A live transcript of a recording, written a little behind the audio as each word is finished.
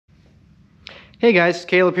Hey guys,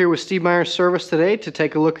 Caleb here with Steve Meyer's Service today to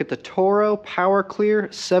take a look at the Toro Power Clear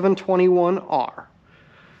 721R.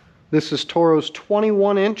 This is Toro's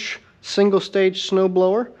 21-inch single-stage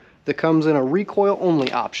snowblower that comes in a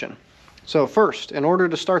recoil-only option. So first, in order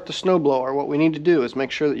to start the snowblower, what we need to do is make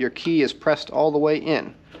sure that your key is pressed all the way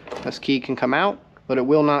in. This key can come out, but it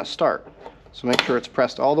will not start. So make sure it's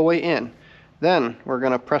pressed all the way in. Then we're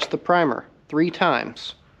going to press the primer 3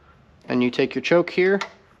 times. And you take your choke here,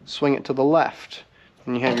 swing it to the left,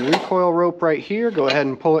 and you have your recoil rope right here. Go ahead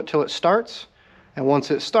and pull it till it starts, and once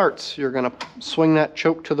it starts you're going to swing that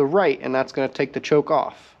choke to the right, and that's going to take the choke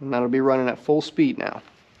off, and that'll be running at full speed now.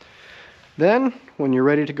 Then when you're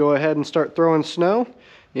ready to go ahead and start throwing snow,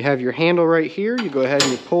 you have your handle right here. You go ahead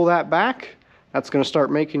and you pull that back. That's going to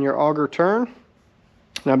start making your auger turn.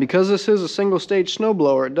 Now, because this is a single stage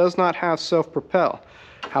snowblower, it does not have self-propel.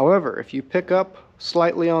 However, if you pick up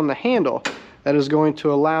slightly on the handle, that is going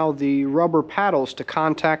to allow the rubber paddles to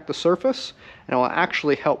contact the surface, and it will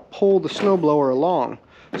actually help pull the snowblower along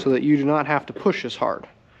so that you do not have to push as hard.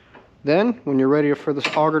 Then, when you're ready for the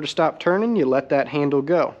auger to stop turning, you let that handle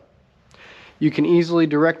go. You can easily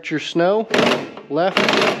direct your snow left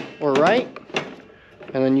or right,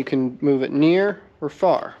 and then you can move it near or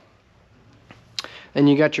far. Then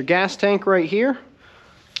you got your gas tank right here.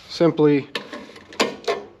 Simply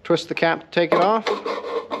twist the cap to take it off,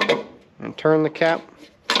 and turn the cap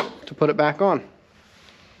to put it back on.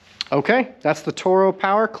 Okay, that's the Toro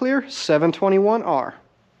Power Clear 721R.